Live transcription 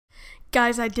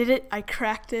Guys, I did it. I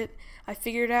cracked it. I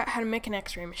figured out how to make an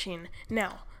X-ray machine.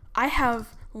 Now, I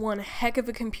have one heck of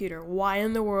a computer. Why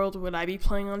in the world would I be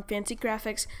playing on fancy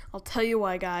graphics? I'll tell you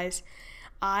why, guys.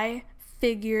 I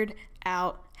figured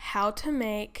out how to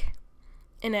make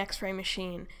an X-ray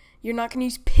machine. You're not going to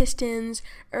use pistons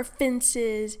or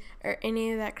fences or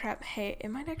any of that crap. Hey, it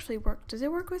might actually work. Does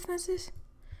it work with fences?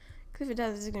 Because if it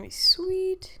does, this is going to be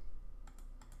sweet.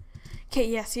 Okay,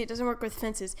 yeah, see, it doesn't work with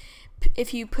fences.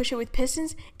 If you push it with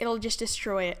pistons, it'll just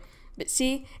destroy it. But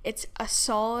see, it's a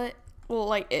solid, well,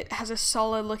 like, it has a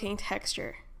solid looking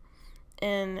texture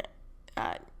in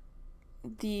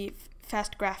the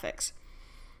fast graphics.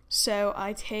 So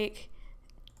I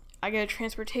go to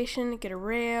transportation, get a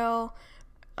rail.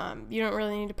 You don't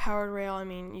really need a powered rail. I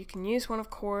mean, you can use one, of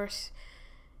course.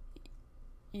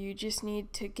 You just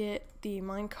need to get the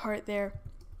minecart there.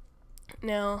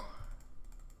 Now,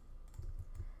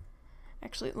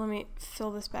 actually, let me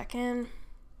fill this back in.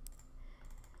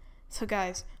 So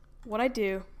guys, what I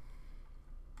do,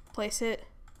 place it.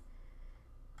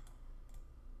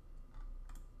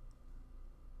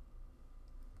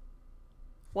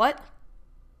 What?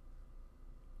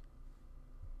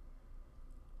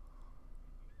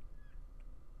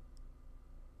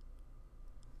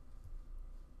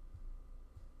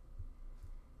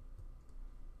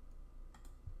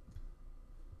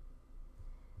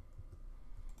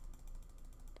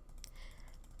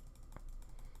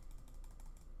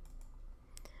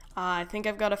 I think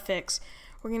I've got a fix.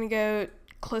 We're gonna go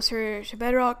closer to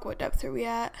bedrock. What depth are we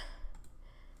at?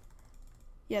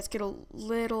 Yeah, let's get a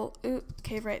little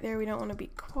cave right there. We don't want to be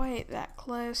quite that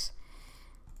close.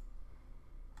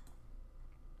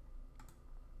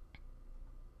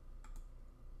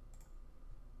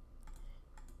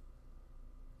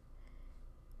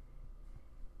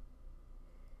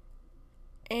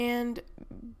 And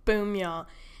boom, y'all.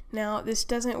 Now, this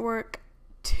doesn't work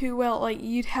too well. Like,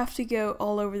 you'd have to go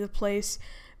all over the place,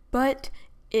 but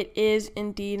it is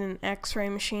indeed an X-ray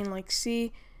machine. Like,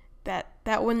 see,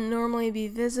 that wouldn't normally be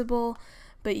visible,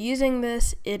 but using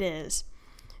this, it is.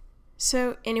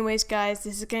 So anyways, guys,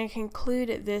 this is going to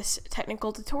conclude this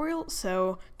technical tutorial,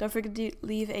 so don't forget to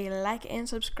leave a like and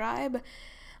subscribe.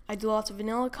 I do lots of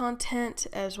vanilla content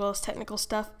as well as technical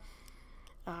stuff.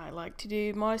 I like to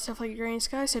do mod stuff like Granny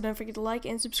Sky, so don't forget to like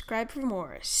and subscribe for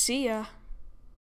more. See ya!